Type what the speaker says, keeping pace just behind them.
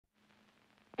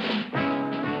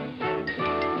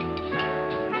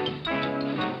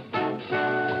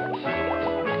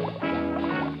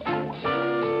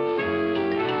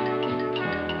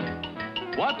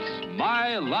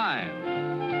Line.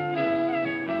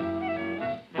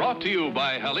 Brought to you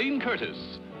by Helene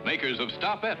Curtis, makers of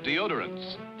Stop F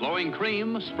deodorants, flowing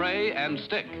cream, spray, and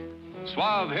stick,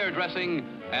 Suave hair dressing,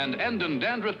 and Endon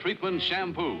dandruff treatment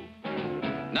shampoo.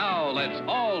 Now let's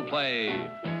all play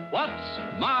What's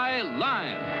My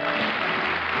Line?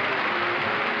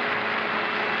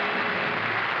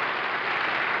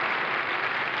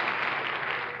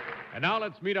 And now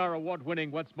let's meet our award-winning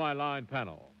What's My Line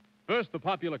panel. First, the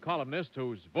popular columnist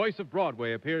whose voice of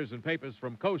Broadway appears in papers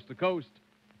from coast to coast,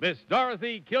 Miss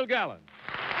Dorothy Kilgallen.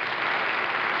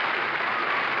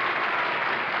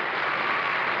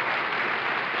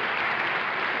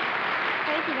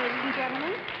 Thank you, ladies and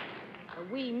gentlemen.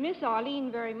 We miss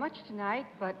Arlene very much tonight,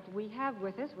 but we have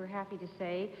with us, we're happy to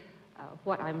say,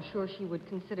 what I'm sure she would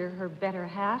consider her better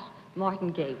half,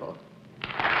 Martin Gabel.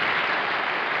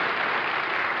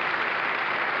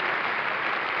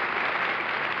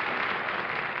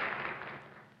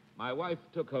 My wife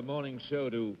took her morning show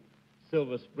to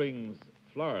Silver Springs,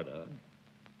 Florida,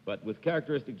 but with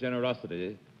characteristic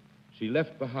generosity, she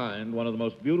left behind one of the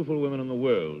most beautiful women in the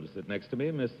world to sit next to me,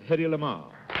 Miss Hedy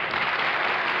Lamarr.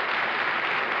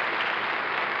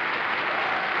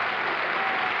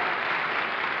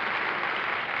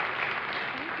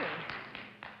 Thank you.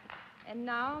 And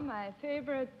now my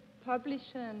favorite publisher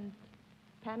and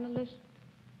panelist,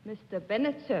 Mr.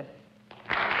 Bennett, Cerf.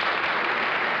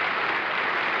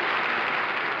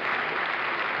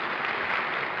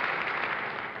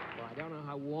 I don't know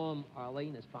how warm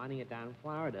Arlene is finding it down in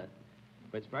Florida,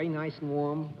 but it's very nice and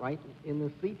warm right in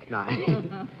the seat tonight.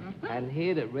 And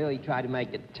here to really try to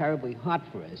make it terribly hot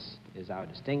for us is our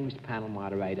distinguished panel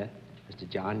moderator, Mr.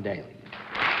 John Daly.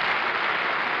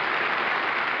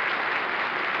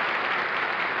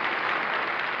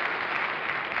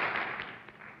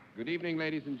 Good evening,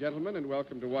 ladies and gentlemen, and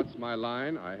welcome to What's My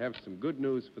Line. I have some good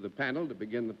news for the panel to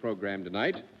begin the program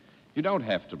tonight. You don't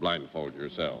have to blindfold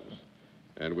yourselves.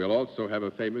 And we'll also have a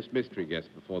famous mystery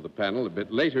guest before the panel a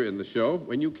bit later in the show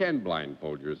when you can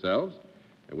blindfold yourselves.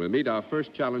 And we'll meet our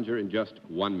first challenger in just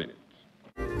 1 minute.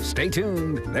 Stay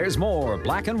tuned. There's more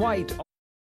Black and White.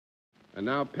 And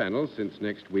now, panel, since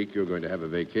next week you're going to have a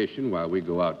vacation while we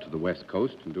go out to the West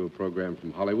Coast and do a program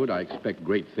from Hollywood, I expect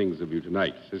great things of you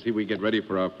tonight. So see, we get ready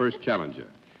for our first challenger.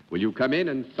 Will you come in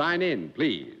and sign in,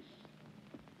 please?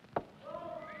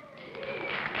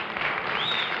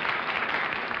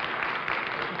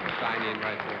 Sign in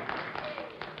right there.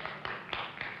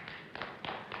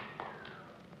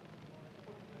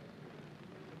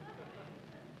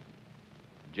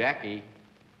 Jackie.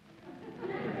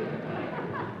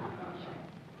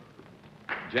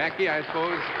 Jackie, I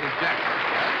suppose, is Jackie.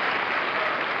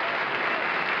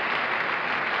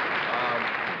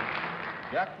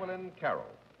 Jacqueline Carroll.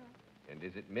 And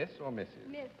is it Miss or Mrs.?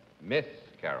 Miss. Miss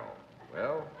Carroll.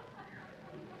 Well,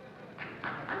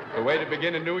 it's the way to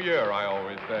begin a new year, I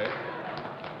always say.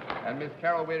 And Miss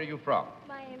Carroll, where are you from?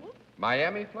 Miami.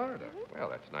 Miami, Florida. Well,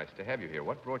 that's nice to have you here.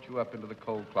 What brought you up into the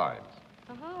cold climes?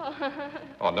 Oh.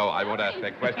 Oh, no, I won't ask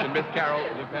that question. Miss Carroll,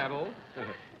 the panel.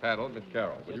 Panel, Miss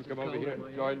Carroll, will you come over here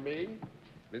and join me?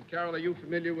 Miss Carroll, are you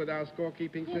familiar with our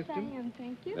scorekeeping system? Yes, I am,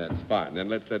 thank you. That's fine. Then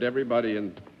let's let everybody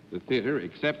in the theater,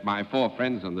 except my 4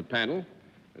 friends on the panel,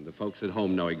 and the folks at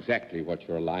home know exactly what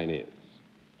your line is.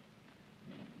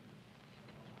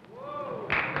 All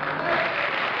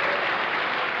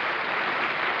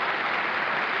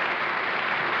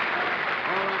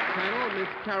right, panel, Miss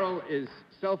Carroll is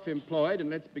self-employed, and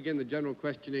let's begin the general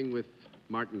questioning with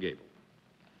Martin Gabel.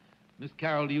 Miss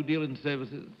Carroll, do you deal in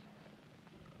services?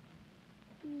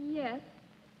 Yes.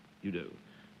 You do.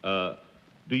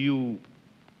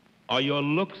 Are your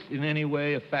looks in any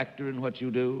way a factor in what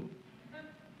you do?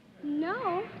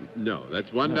 No. No,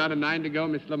 that's 1 down and 9 to go,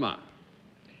 Miss Lamarr.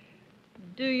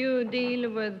 Do you deal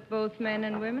with both men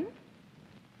and women?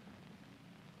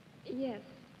 Yes.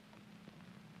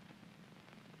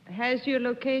 Has your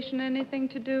location anything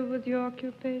to do with your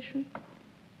occupation?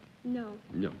 No.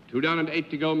 No. 2 down and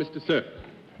 8 to go, Mr. Cerf.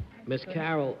 Miss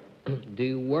Carroll, do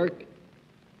you work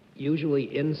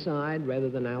usually inside rather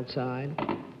than outside?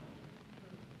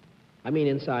 I mean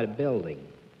inside a building.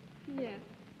 Yes.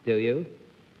 Do you?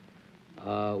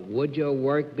 Would your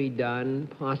work be done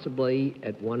possibly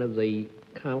at one of the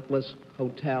countless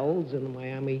hotels in the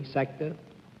Miami sector?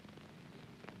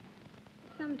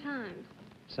 Sometimes.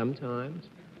 Sometimes.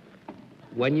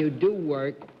 When you do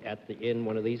work in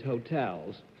one of these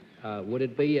hotels, would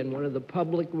it be in one of the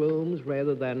public rooms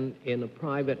rather than in a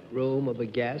private room of a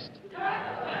guest?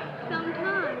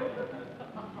 Sometimes.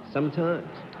 Sometimes.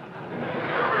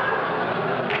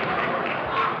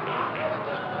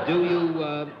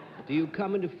 Do you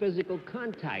come into physical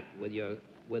contact with your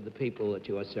with the people that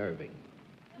you are serving?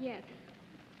 Yes.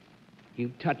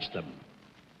 You touch them.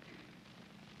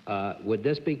 Would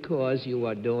this be because you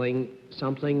are doing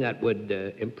something that would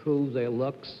improve their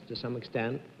looks to some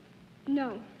extent?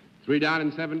 No. 3 down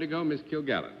and 7 to go, Miss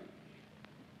Kilgallen.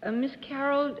 Miss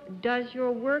Carroll, does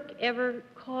your work ever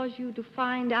cause you to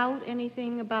find out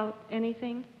anything about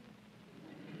anything?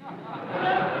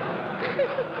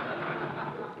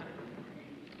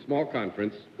 Small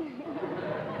conference. I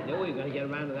knew we were going to get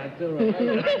around to that too.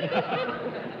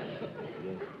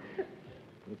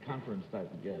 The conference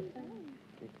type again.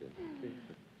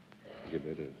 Give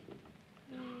it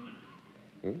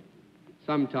a...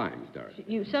 Sometimes, Dorothy.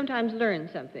 You sometimes learn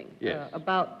something Yes.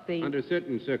 about the... Under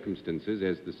certain circumstances,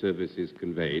 as the service is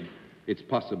conveyed, it's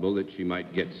possible that she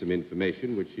might get some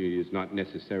information which she is not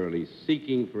necessarily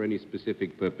seeking for any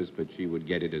specific purpose, but she would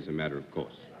get it as a matter of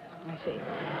course. I see.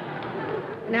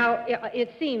 Now,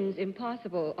 it seems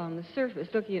impossible on the surface,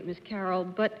 looking at Miss Carroll,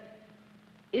 but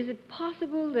is it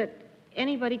possible that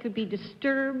anybody could be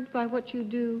disturbed by what you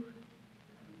do?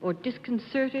 Or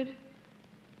disconcerted?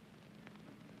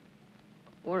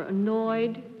 Or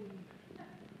annoyed?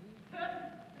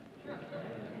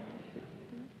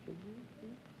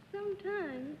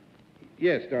 Sometimes.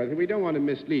 Yes, Dorothy, we don't want to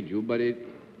mislead you, but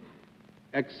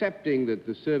accepting that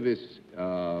the service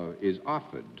is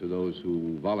offered to those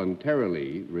who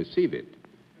voluntarily receive it,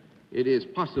 it is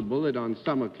possible that on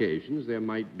some occasions there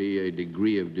might be a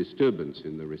degree of disturbance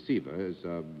in the receiver as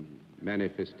a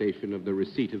manifestation of the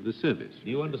receipt of the service.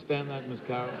 Do you understand that, Miss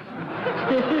Carroll?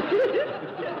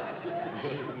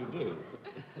 You do.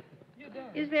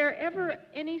 Is there ever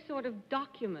any sort of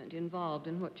document involved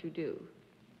in what you do?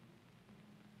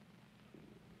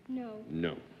 No.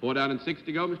 No. 4 down and 6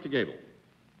 to go, Mr. Gabel.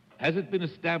 Has it been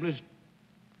established,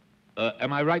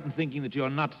 am I right in thinking that you are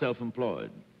not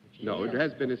self-employed? No, it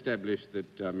has been established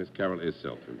that Miss Carroll is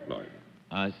self-employed.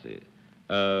 I see.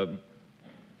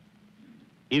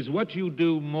 Is what you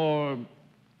do more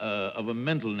of a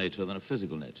mental nature than a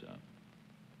physical nature?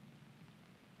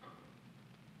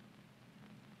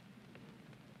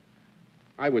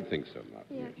 I would think so,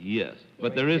 Martin. Yes,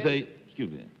 but there is a...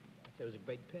 Excuse me. There was a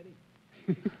great pity.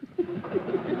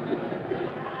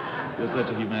 You're such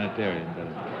a humanitarian,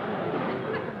 Bennett.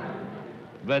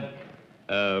 But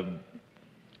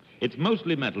it's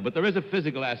mostly mental, but there is a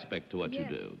physical aspect to what you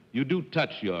do. You do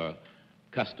touch your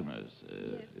customers,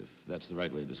 if that's the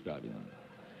right way of describing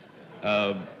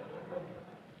them.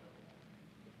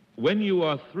 When you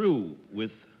are through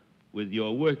with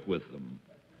your work with them,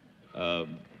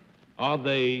 are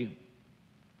they,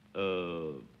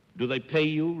 do they pay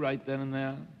you right then and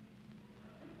there?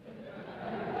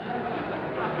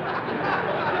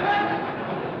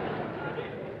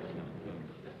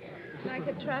 Like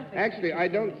a traffic. Actually, I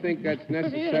don't think that's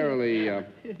necessarily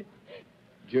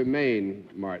germane,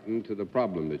 Martin, to the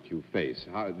problem that you face.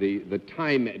 How, the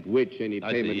time at which any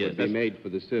payment would be made for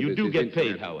the service. You do is get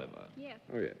paid, incidental. however. Yes.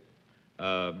 Oh,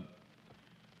 yes.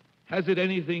 Has it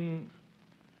anything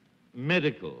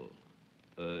medical?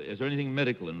 Is there anything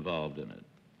medical involved in it?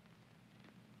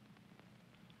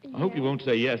 I hope you won't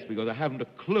say yes, because I haven't a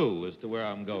clue as to where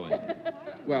I'm going.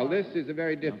 Well, this is a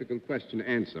very difficult question to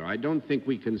answer. I don't think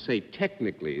we can say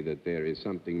technically that there is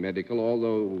something medical,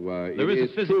 although There is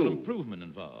a physical true. Improvement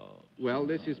involved. Well,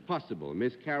 this is possible.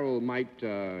 Miss Carroll might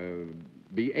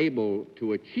be able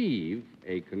to achieve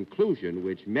a conclusion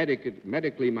which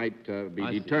medically might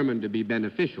be determined to be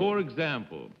beneficial. For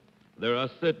example, there are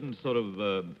certain sort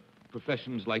of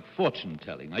professions like fortune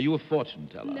telling. Are you a fortune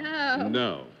teller? No.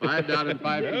 No. 5 down and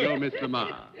 5 to go, Miss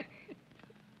Lamarr.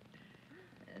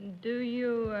 Do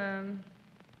you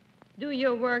do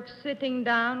your work sitting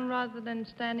down rather than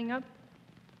standing up?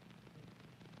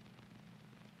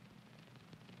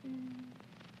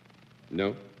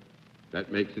 No. That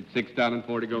makes it 6 down and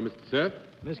 4 to go, Mr. Cerf.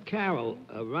 Miss Carroll,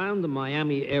 around the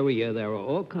Miami area, there are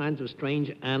all kinds of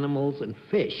strange animals and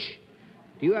fish.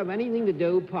 Do you have anything to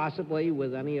do, possibly,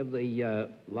 with any of the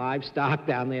livestock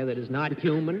down there that is not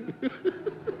human?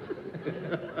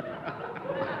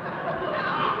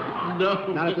 No.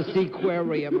 Not at the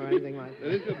seaquarium or anything like that?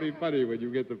 This will be funny when you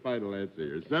get the final answer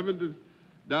here. 7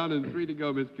 down and 3 to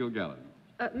go, Miss Kilgallen.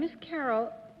 Miss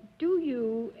Carroll, do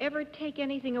you ever take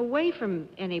anything away from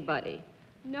anybody?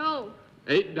 No.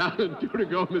 8 down and 2 to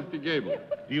go, Mr. Gabel.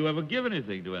 Do you ever give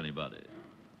anything to anybody?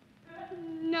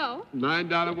 No. 9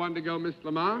 down and 1 to go, Miss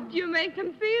Lamarr. Do you make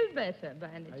them feel better by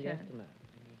any Yes, chance?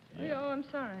 ma'am. Oh, I'm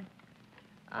sorry.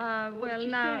 Well,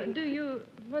 now, do you...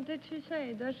 What did she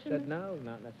say? Does she... Said no,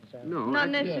 not necessarily. No.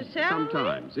 Not actually, necessarily?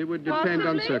 Sometimes. It would depend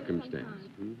on Possibly? circumstance.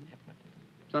 Mhm.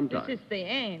 Sometimes. This is the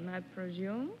aim, I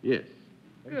presume. Yes.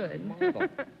 Good.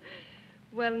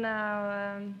 Well,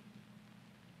 now,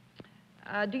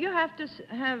 do you have to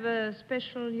have a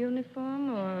special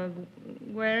uniform or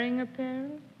wearing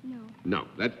apparel? No. No,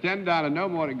 that's 10 down and no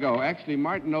more to go. Actually,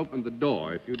 Martin opened the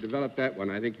door. If you developed that one,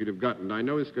 I think you'd have gotten. I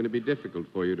know it's going to be difficult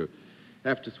for you to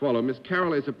have to swallow. Miss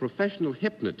Carroll is a professional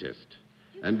hypnotist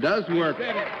and does work. Did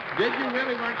you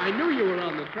really, Martin? I knew you were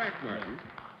on the track, Martin.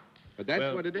 But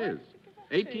that's what it is.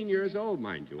 18 years old,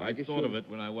 mind you. I thought of it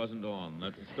when I wasn't on.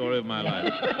 That's the story of my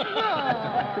life.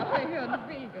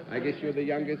 I guess you're the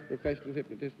youngest professional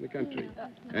hypnotist in the country.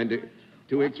 And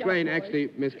to explain,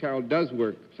 actually, Miss Carroll does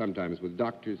work sometimes with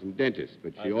doctors and dentists,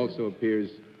 but she also appears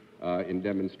in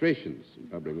demonstrations in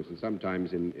public, and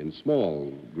sometimes in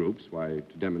small groups, to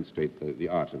demonstrate the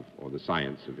art of, or the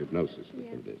science of hypnosis.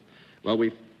 That's what it is. Well,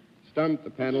 we've stumped the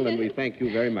panel, and we thank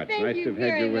you very much. Nice to have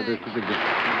had you with us.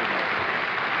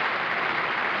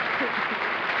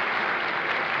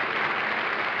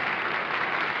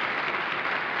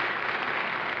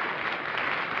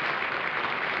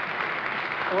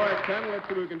 All right, panel, let's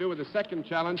see what we can do with the second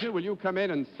challenger. Will you come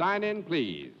in and sign in,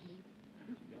 please?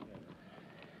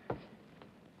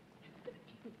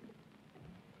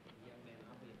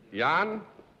 Jan?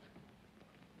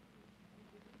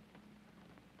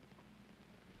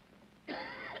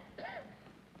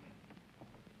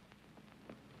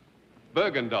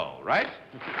 Bergendahl, right?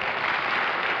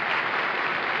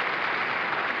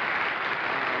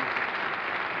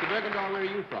 Mr. Bergendahl, where are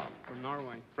you from? From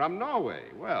Norway. From Norway.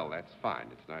 Well, that's fine.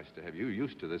 It's nice to have you.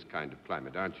 Used to this kind of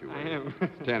climate, aren't you? I am.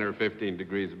 It's 10 or 15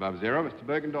 degrees above zero. Mr.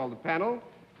 Bergendahl, the panel.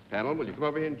 Panel, will you come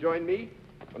over here and join me?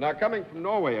 Well, now, coming from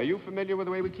Norway, are you familiar with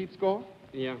the way we keep score?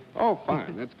 Yeah. Oh,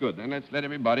 fine. That's good. Then let's let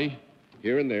everybody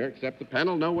here and there, except the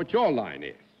panel, know what your line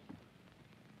is.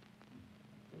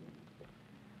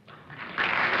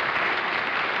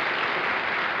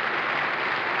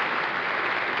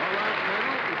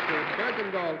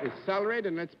 Bergendahl is salaried,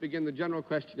 and let's begin the general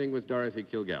questioning with Dorothy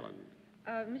Kilgallen.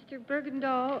 Mr.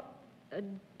 Bergendahl,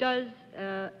 does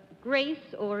grace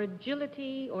or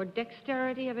agility or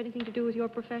dexterity have anything to do with your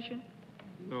profession?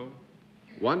 No.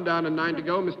 1 down and 9 to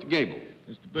go. Mr. Gabel.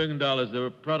 Mr. Bergendahl, is there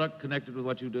a product connected with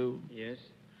what you do? Yes.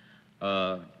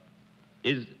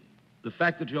 Is the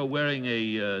fact that you're wearing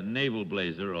a naval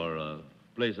blazer or a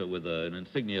blazer with an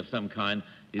insignia of some kind,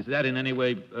 is that in any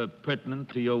way pertinent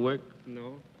to your work?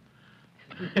 No.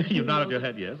 You nodded your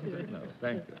head, yes? No,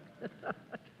 thank you.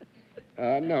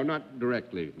 No, not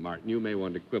directly, Martin. You may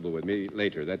want to quibble with me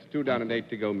later. That's 2 down and 8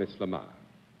 to go, Miss Lamarr.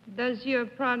 Does your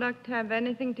product have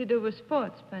anything to do with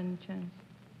sports, by any chance?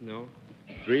 No.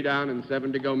 3 down and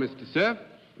 7 to go, Mr. Cerf.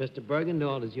 Mr.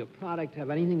 Bergendahl, does your product have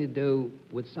anything to do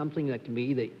with something that can be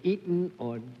either eaten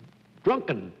or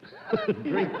drunken?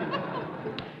 Drink.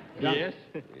 Yes.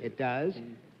 It does?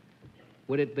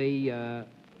 Would it be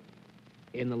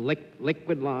in the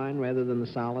liquid line rather than the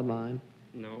solid line?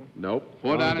 No. Nope.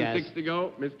 4 down and gas. 6 to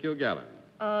go, Miss Kilgallen.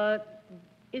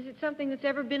 Is it something that's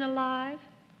ever been alive?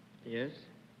 Yes.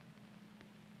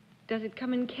 Does it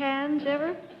come in cans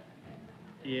ever?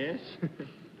 Yes.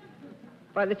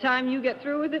 By the time you get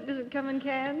through with it, does it come in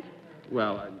cans?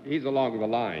 Well, he's along the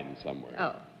line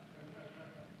somewhere.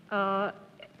 Oh.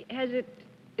 Is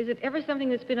it ever something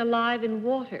that's been alive in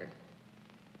water?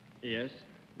 Yes.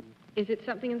 Is it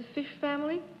something in the fish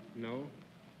family? No.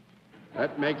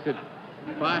 That makes it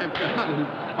 5 down and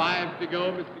 5 to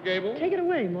go, Mr. Gabel. Take it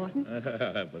away, Martin.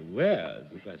 But where is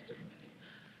the question?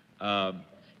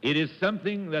 It is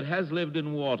something that has lived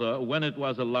in water when it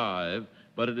was alive,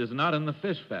 but it is not in the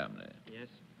fish family. Yes.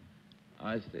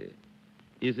 I see.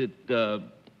 Is it, do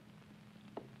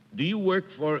you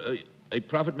work for a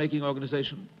profit-making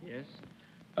organization? Yes.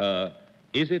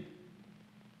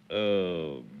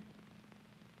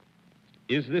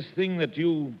 Is this thing that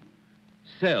you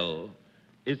sell,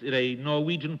 is it a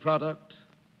Norwegian product?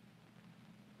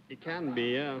 It can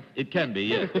be, yeah. It can be,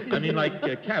 yes. I mean, like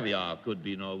caviar could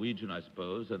be Norwegian, I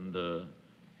suppose, and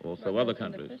also other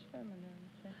countries. In the fish family,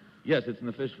 Yes, it's in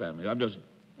the fish family. I'm just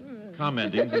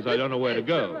commenting since I don't know where to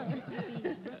go.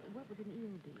 What would an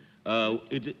eel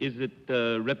do? Is it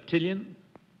reptilian?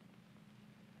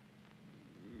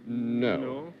 No.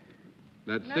 No.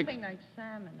 That's 6. Nothing like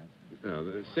salmon. No,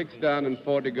 there's 6 down and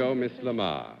 4 to go, Miss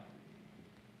Lamarr.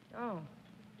 Oh.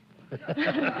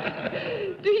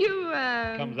 Do you,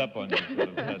 Comes up on you,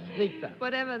 sort of. Sneak that.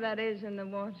 whatever that is in the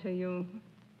water, you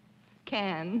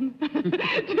can.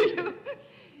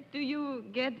 Do you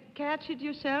catch it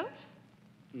yourself?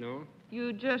 No.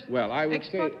 You just Well, I would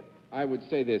export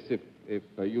say this, if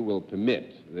you will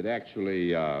permit, that actually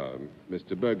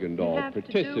Mr. Bergendahl You have to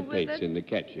do with participates it? in the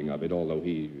catching of it, although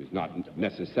he is not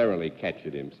necessarily catch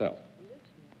it himself.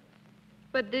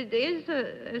 But it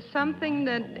is something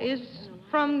that is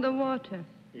from the water.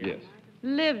 Yes.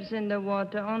 Lives in the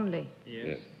water only,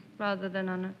 Yes. rather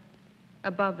than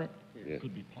above it. Yes.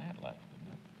 Could be plant life,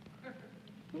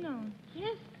 No.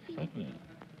 Yes. couldn't it?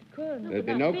 Good. There'd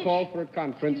be no call for a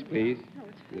conference, please.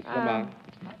 Miss Lamarr.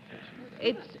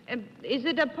 Is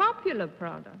it a popular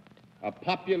product? A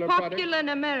popular product? Popular in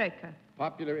America.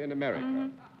 Popular in America?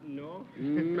 No.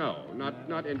 No,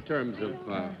 not in terms of...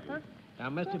 Now,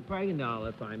 Mr. Pregendall,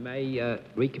 if I may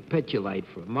recapitulate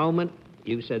for a moment,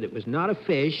 you said it was not a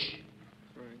fish,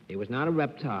 it was not a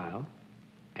reptile,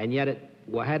 and yet it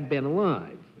had been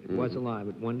alive. It was alive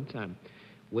at one time.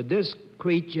 Would this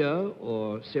creature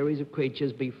or series of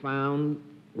creatures be found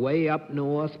way up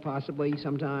north, possibly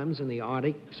sometimes in the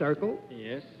Arctic Circle?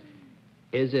 Yes.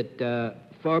 Is it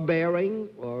fur-bearing,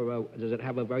 or does it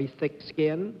have a very thick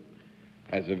skin?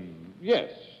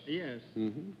 Yes. Yes.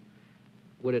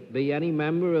 Would it be any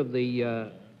member of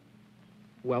the,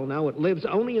 well, no, it lives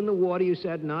only in the water, you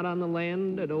said, not on the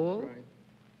land at all?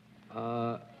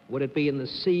 Right. Would it be in the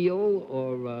seal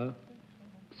or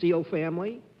seal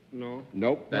family? No.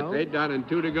 Nope. That's No? 8 down and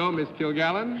 2 to go, Miss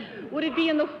Kilgallen. Would it be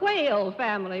in the whale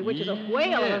family, which is a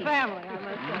whale of a family, I must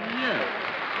say? Yes.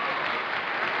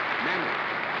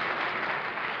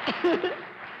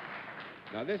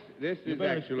 Now, this You is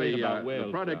better actually, explain about the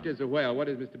whales, product John. is a whale. What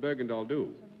does Mr. Bergendahl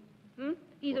do?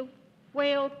 He's a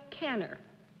whale canner.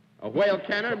 A whale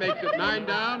canner makes it 9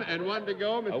 down and 1 to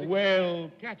go, Mr. A whale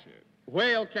catcher.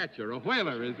 Whale catcher. A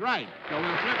whaler is right. So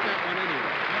we'll flip that one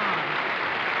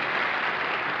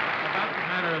About the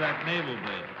matter of that naval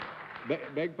blazer. anyway.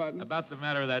 Beg pardon? About the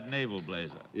matter of that naval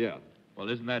blazer. Yeah. Well,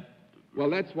 isn't that... Well,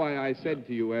 that's why I said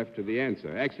to you after the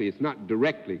answer. Actually, it's not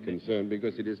directly concerned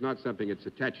because it is not something that's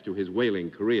attached to his whaling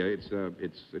career.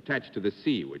 It's attached to the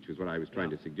sea, which is what I was trying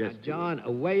to suggest. to you. John,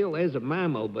 a whale is a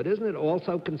mammal, but isn't it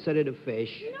also considered a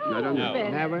fish? No, I don't know.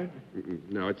 Never?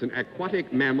 No, it's an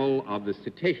aquatic mammal of the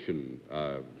cetacean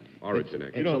origin,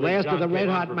 actually. It's the last of the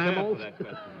red-hot mammals?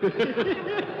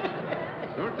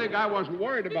 Don't think I wasn't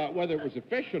worried about whether it was a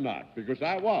fish or not, because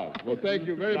I was. Well, thank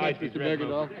you very much, Mr.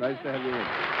 Bergendahl. Nice to have you in.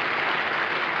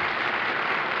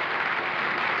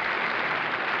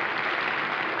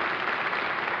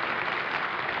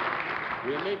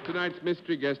 We'll meet tonight's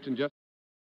mystery guest in just...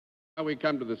 Now we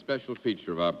come to the special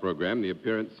feature of our program, the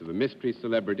appearance of a mystery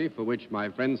celebrity for which my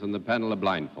friends on the panel are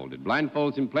blindfolded.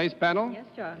 Blindfolds in place, panel? Yes,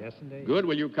 John. Yes, indeed. Good.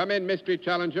 Will you come in, mystery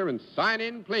challenger, and sign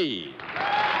in, please?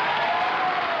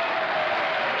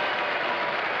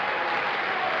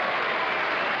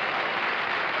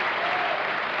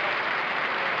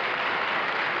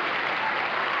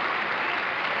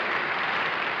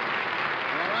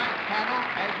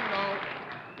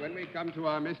 When we come to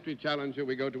our mystery challenger,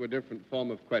 we go to a different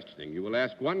form of questioning. You will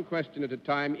ask one question at a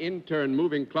time, in turn,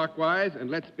 moving clockwise,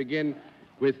 and let's begin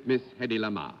with Miss Hedy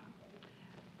Lamarr.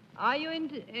 Are you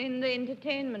in the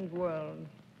entertainment world?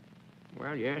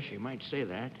 Well, yes, you might say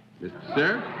that. Mr.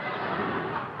 Cerf?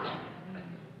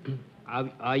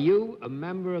 Are you a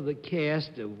member of the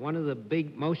cast of one of the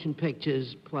big motion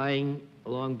pictures playing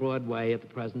along Broadway at the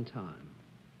present time?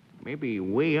 Maybe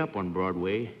way up on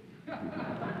Broadway.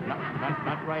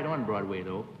 Not right on Broadway,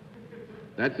 though.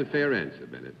 That's a fair answer,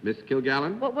 Bennett. Miss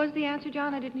Kilgallen? What was the answer,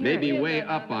 John? I didn't hear Maybe it. way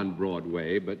up on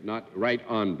Broadway, but not right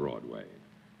on Broadway.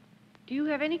 Do you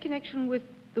have any connection with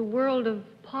the world of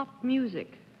pop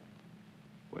music?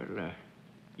 Well,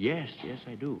 yes,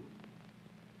 I do.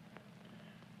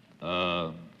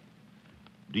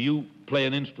 Do you play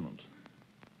an instrument?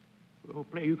 Oh,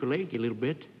 play ukulele a little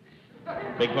bit.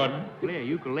 Beg pardon? Play a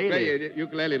ukulele. Play a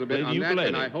ukulele a little bit Play the on that, ukulele.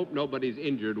 and I hope nobody's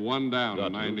injured. 1 down,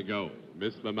 Got 9 to. to go.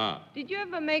 Miss Lamarr. Did you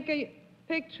ever make a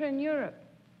picture in Europe?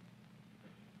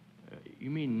 You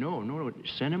mean no,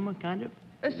 cinema, kind of?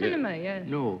 A cinema, yes.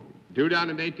 No. 2 down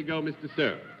and 8 to go, Mr.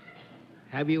 Cerf.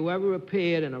 Have you ever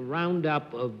appeared in a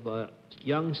roundup of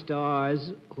young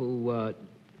stars who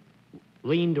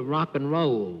lean to rock and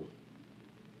roll?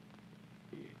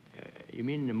 You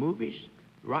mean in the movies?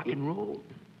 Rock and roll?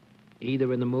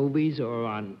 Either in the movies or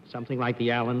on something like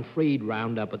the Alan Freed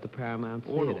roundup at the Paramount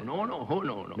Oh, Theater? no.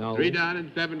 No. 3 down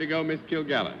and 7 to go, Miss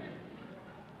Kilgallen.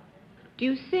 Do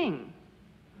you sing?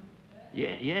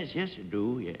 Yes, I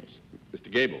do, yes.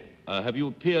 Mr. Gabel. Have you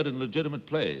appeared in legitimate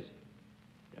plays?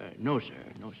 No, sir.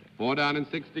 4 down and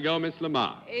 6 to go, Miss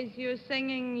Lamarr. Is your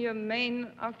singing your main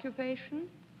occupation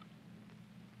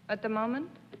at the moment?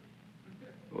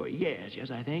 Oh,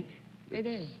 yes, I think. It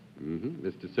is.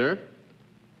 Mr. Cerf.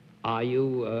 Have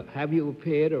you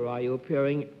appeared or are you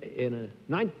appearing in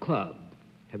a nightclub?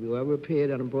 Have you ever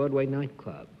appeared on a Broadway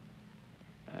nightclub?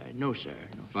 No, sir.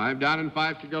 No. 5 down and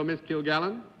 5 to go, Miss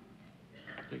Kilgallen.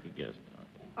 Take a guess, Tom.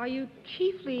 Are you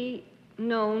chiefly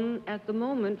known at the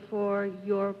moment for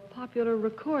your popular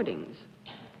recordings?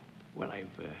 Well, I've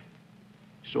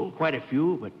sold quite a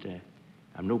few, but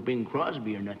I'm no Bing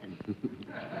Crosby or nothing.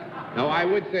 Now, I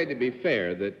would say, to be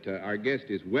fair, that our guest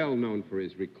is well known for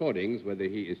his recordings. Whether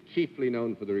he is chiefly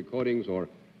known for the recordings or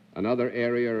another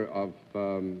area of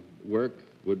work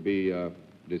would be a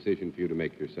decision for you to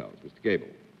make yourselves. Mr. Gabel.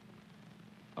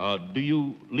 Do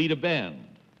you lead a band?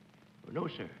 No,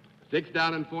 sir. 6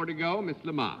 down and 4 to go, Miss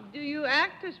Lamarr. Do you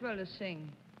act as well as sing?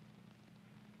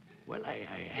 Well, I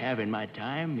have in my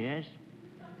time, yes.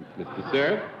 Mr.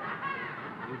 Cerf.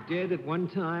 You did at one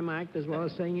time act as well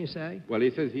as sing, you say? Well,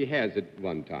 he says he has at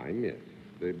one time, yes.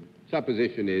 The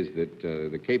supposition is that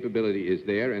the capability is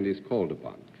there and is called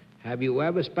upon. Have you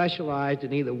ever specialized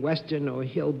in either Western or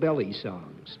hillbilly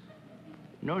songs?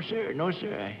 No, sir. No,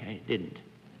 sir, I didn't.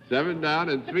 7 down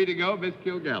and 3 to go, Miss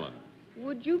Kilgallen.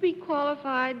 Would you be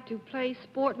qualified to play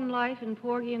Sportin' Life in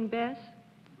Porgy and Bess?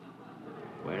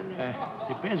 Well,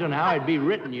 depends on how it'd be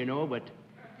written, you know, but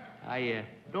I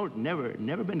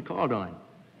never been called on.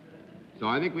 So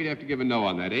I think we'd have to give a no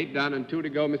on that. 8 down and 2 to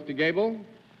go, Mr. Gabel.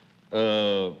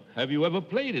 Have you ever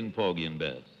played in Porgy and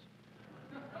Bess?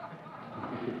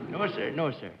 No, sir.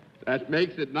 No, sir. That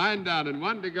makes it 9 down and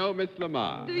 1 to go, Miss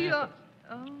Lamarr.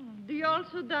 Do you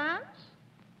also dance?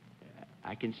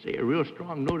 I can say a real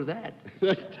strong no to that.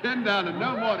 That's 10 down and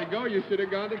no more to go. You should have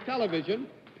gone to television.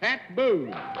 Pat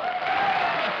Boone.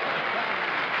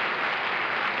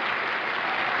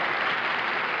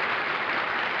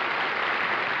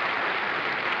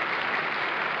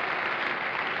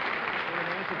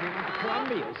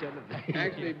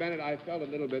 Actually, Bennett, I felt a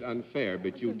little bit unfair,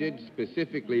 but you did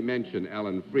specifically mention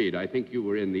Alan Freed. I think you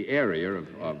were in the area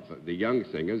of the young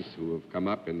singers who have come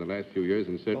up in the last few years,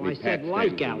 and certainly I said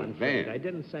like Alan Freed. Van. I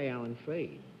didn't say Alan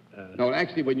Freed. No,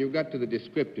 actually, when you got to the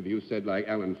descriptive, you said like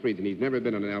Alan Freed, and he's never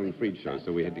been on an Alan Freed show,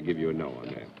 so we had to give you a no on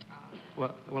that.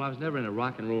 Well, I was never in a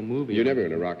rock and roll movie. You're never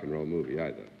in a rock and roll movie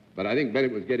either. But I think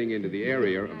Bennett was getting into the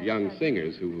area of young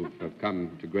singers who have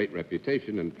come to great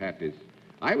reputation, and Pat is...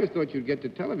 I always thought you'd get to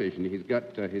television. He's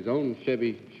got his own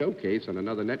Chevy showcase on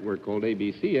another network called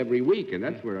ABC every week, and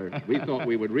that's where we thought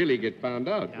we would really get found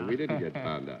out, but we didn't get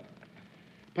found out.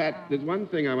 Pat, there's one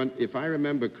thing I want... If I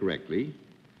remember correctly,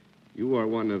 you are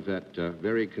one of that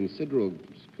very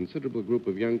considerable group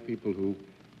of young people who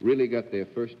really got their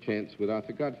first chance with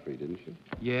Arthur Godfrey, didn't you?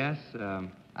 Yes,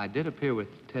 I did appear with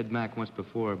Ted Mack once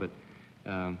before, but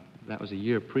that was a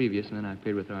year previous, and then I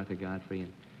appeared with Arthur Godfrey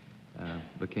and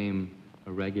became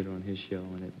a regular on his show,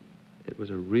 and it was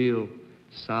a real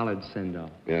solid send-off.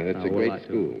 Yeah, that's a great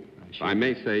school. I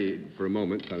may say for a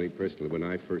moment something personal. When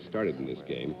I first started in this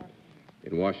game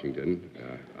in Washington,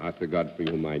 Arthur Godfrey,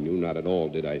 whom I knew not at all,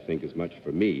 did, I think, as much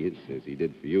for me as he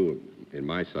did for you. In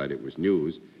my side, it was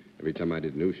news. Every time I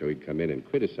did a news show, he'd come in and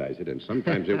criticize it, and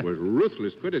sometimes it was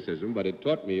ruthless criticism, but it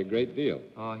taught me a great deal.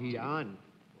 John,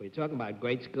 we're talking about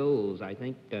great schools. I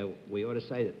think we ought to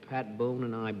say that Pat Boone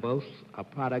and I both are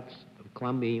products of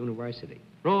Columbia University.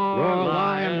 Roar,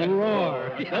 lion,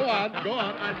 roar. Go on.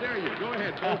 I dare you. Go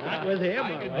ahead. That was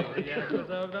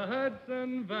him. of the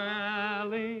Hudson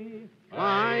Valley.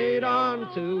 Fight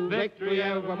on to victory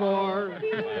evermore. Well,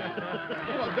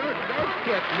 don't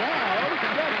quit now.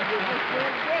 You're just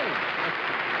doing great.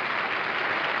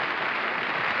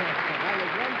 Now,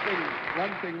 there's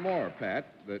one thing more, Pat,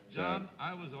 that... John,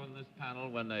 I was on this panel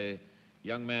when a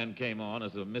young man came on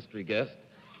as a mystery guest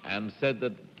and said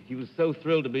that he was so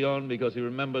thrilled to be on because he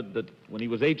remembered that when he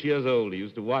was 8 years old, he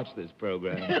used to watch this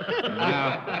program. And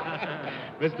now,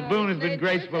 Mr. Boone has been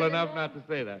graceful enough not to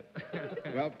say that.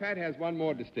 Well, Pat has one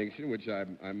more distinction, which I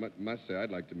must say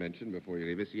I'd like to mention before you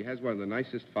leave us. He has one of the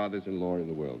nicest fathers-in-law in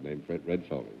the world, named Red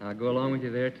Foley. I'll go along with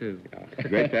you there, too. Yeah.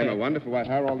 Great time, a wonderful wife.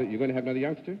 How old are you going to have another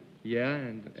youngster? Yeah,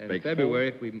 and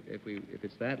February, if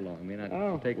it's that long. I mean,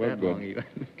 I'd take that long even.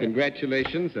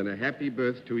 Congratulations and a happy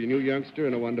birth to your new youngster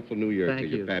and a wonderful new year to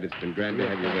you, Pat. It's been grand to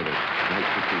have you with us.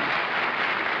 Nice to see you.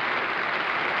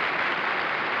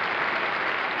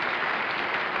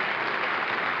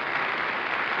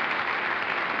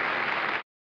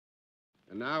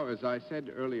 And now, as I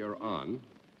said earlier on,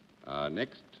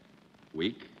 next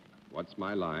week, What's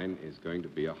My Line is going to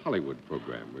be a Hollywood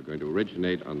program. We're going to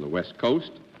originate on the West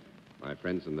Coast. My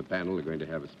friends on the panel are going to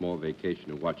have a small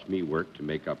vacation and watch me work to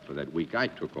make up for that week I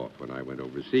took off when I went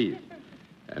overseas.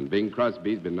 And Bing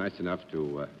Crosby's been nice enough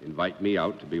to invite me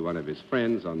out to be one of his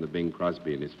friends on the Bing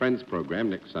Crosby and His Friends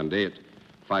program next Sunday at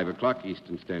 5 o'clock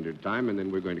Eastern Standard Time, and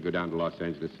then we're going to go down to Los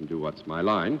Angeles and do What's My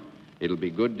Line. It'll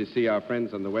be good to see our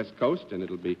friends on the West Coast, and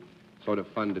it'll be sort of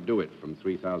fun to do it from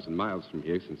 3,000 miles from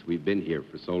here since we've been here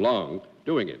for so long.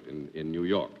 doing it in New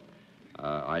York.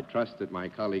 I trust that my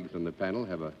colleagues on the panel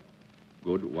have a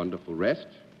good, wonderful rest.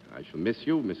 I shall miss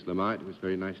you, Miss Lamarr. It was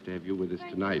very nice to have you with us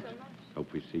tonight. You so much.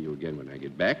 Hope we see you again when I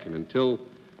get back. And until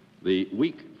the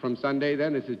week from Sunday,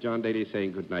 then, this is John Daly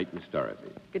saying good night, Miss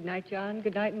Dorothy. Good night, John.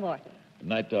 Good night, Mort. Good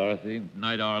night, Dorothy. Good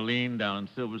night, Arlene, down in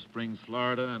Silver Springs,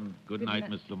 Florida. And good night, night.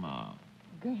 Miss Lamarr.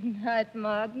 Good night,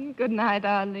 Martin. Good night,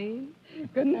 Arlene.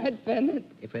 Good night, Bennett.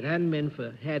 If it hadn't been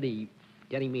for Hedy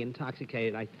getting me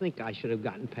intoxicated, I think I should have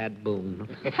gotten Pat Boone.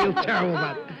 I feel terrible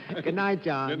about it. Good night,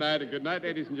 John. Good night, and good night,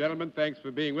 ladies and gentlemen. Thanks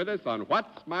for being with us on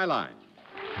What's My Line?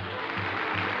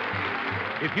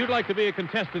 If you'd like to be a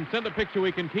contestant, send a picture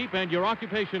we can keep and your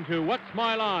occupation to What's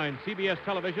My Line, CBS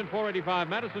Television, 485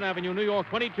 Madison Avenue, New York,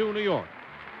 22, New York.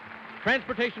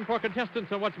 Transportation for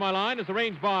contestants on What's My Line is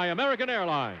arranged by American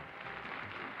Airlines.